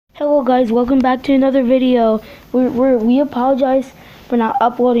Hello guys, welcome back to another video. We apologize for not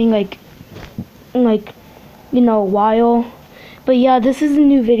uploading like a while. But yeah, this is a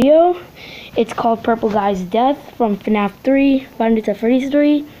new video. It's called Purple Guy's Death from Fnaf 3, Find at Freddy's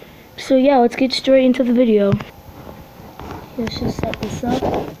 3. So yeah, let's get straight into the video. Let's just set this up.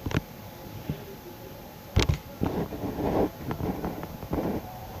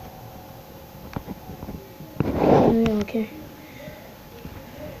 Okay.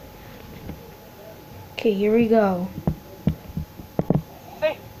 Okay, here we go.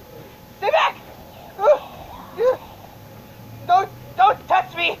 Stay back! Don't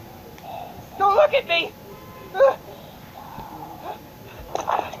touch me! Don't look at me! I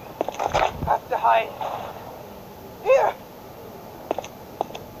have to hide. Here!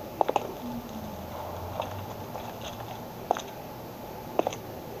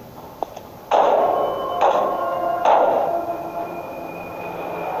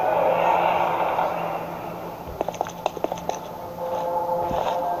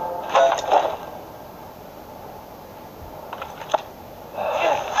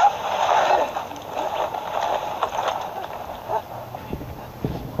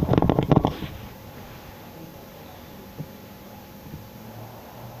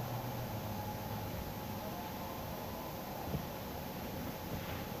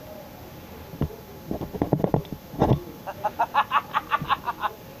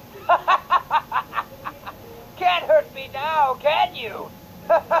 Can't hurt me now, can you?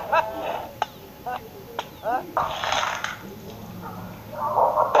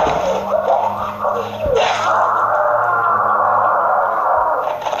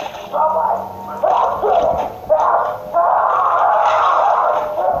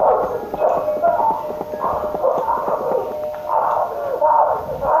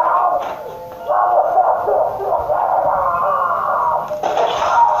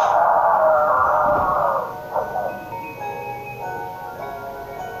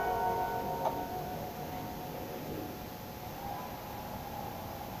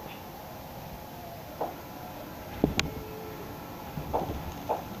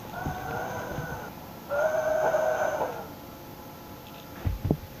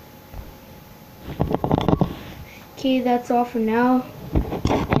 Okay, that's all for now.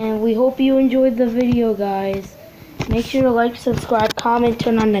 And we hope you enjoyed the video, guys. Make sure to like, subscribe, comment,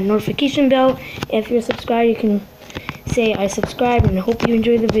 turn on the notification bell. If you're subscribed, you can say I subscribe, and hope you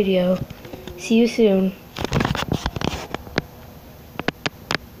enjoy the video. See you soon.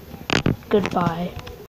 Goodbye.